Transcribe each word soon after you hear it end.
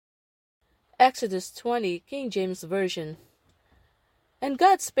Exodus 20, King James Version. And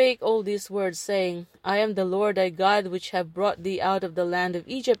God spake all these words, saying, I am the Lord thy God, which have brought thee out of the land of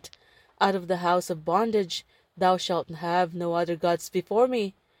Egypt, out of the house of bondage. Thou shalt have no other gods before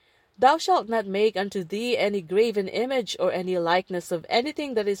me. Thou shalt not make unto thee any graven image, or any likeness of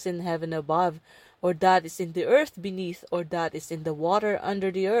anything that is in heaven above, or that is in the earth beneath, or that is in the water under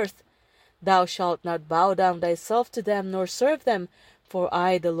the earth. Thou shalt not bow down thyself to them, nor serve them, for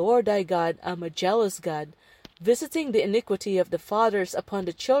I, the Lord thy God, am a jealous God, visiting the iniquity of the fathers upon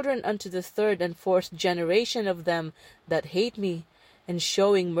the children unto the third and fourth generation of them that hate me, and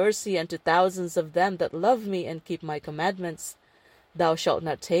showing mercy unto thousands of them that love me and keep my commandments. Thou shalt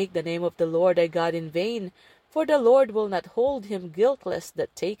not take the name of the Lord thy God in vain, for the Lord will not hold him guiltless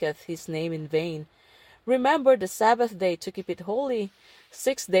that taketh his name in vain. Remember the Sabbath day to keep it holy.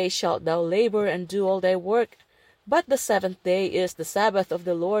 6 days shalt thou labor and do all thy work, but the seventh day is the Sabbath of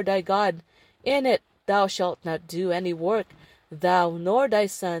the Lord thy God. In it thou shalt not do any work, thou, nor thy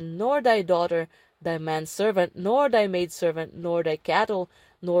son, nor thy daughter, thy manservant, nor thy maidservant, nor thy cattle,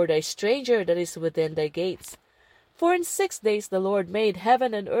 nor thy stranger that is within thy gates. For in 6 days the Lord made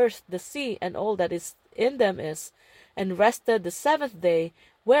heaven and earth, the sea, and all that is in them is, and rested the seventh day.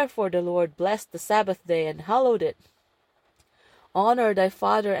 Wherefore the Lord blessed the Sabbath day, and hallowed it. Honor thy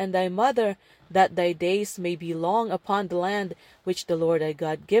father and thy mother, that thy days may be long upon the land which the Lord thy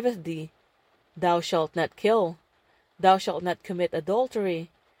God giveth thee. Thou shalt not kill. Thou shalt not commit adultery.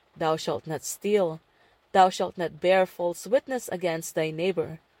 Thou shalt not steal. Thou shalt not bear false witness against thy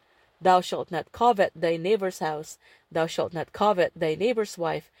neighbor. Thou shalt not covet thy neighbor's house. Thou shalt not covet thy neighbor's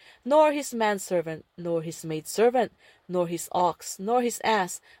wife, nor his manservant, nor his maidservant, nor his ox, nor his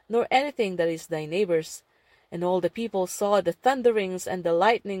ass, nor anything that is thy neighbor's. And all the people saw the thunderings and the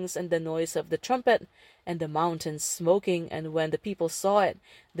lightnings and the noise of the trumpet, and the mountains smoking. And when the people saw it,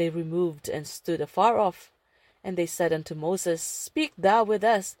 they removed and stood afar off. And they said unto Moses, Speak thou with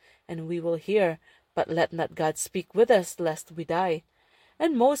us, and we will hear, but let not God speak with us, lest we die.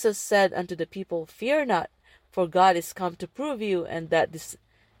 And Moses said unto the people, Fear not, for God is come to prove you, and that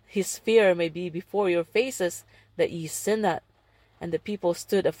his fear may be before your faces, that ye sin not. And the people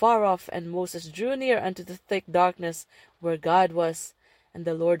stood afar off, and Moses drew near unto the thick darkness where God was. And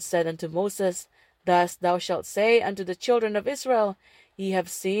the Lord said unto Moses, Thus thou shalt say unto the children of Israel, Ye have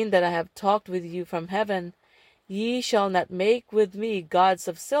seen that I have talked with you from heaven. Ye shall not make with me gods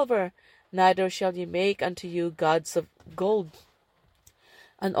of silver, neither shall ye make unto you gods of gold.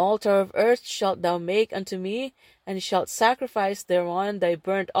 An altar of earth shalt thou make unto me, and shalt sacrifice thereon thy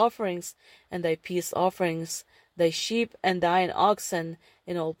burnt offerings and thy peace offerings, thy sheep and thine oxen.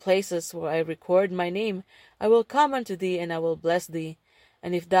 In all places where I record my name, I will come unto thee, and I will bless thee.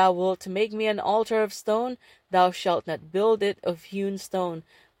 And if thou wilt make me an altar of stone, thou shalt not build it of hewn stone,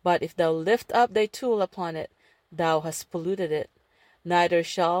 but if thou lift up thy tool upon it, thou hast polluted it. Neither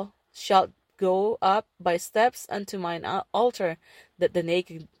shalt go up by steps unto mine altar, that the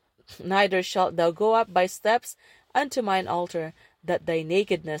naked neither shalt thou go up by steps unto mine altar, that thy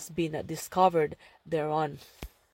nakedness be not discovered thereon.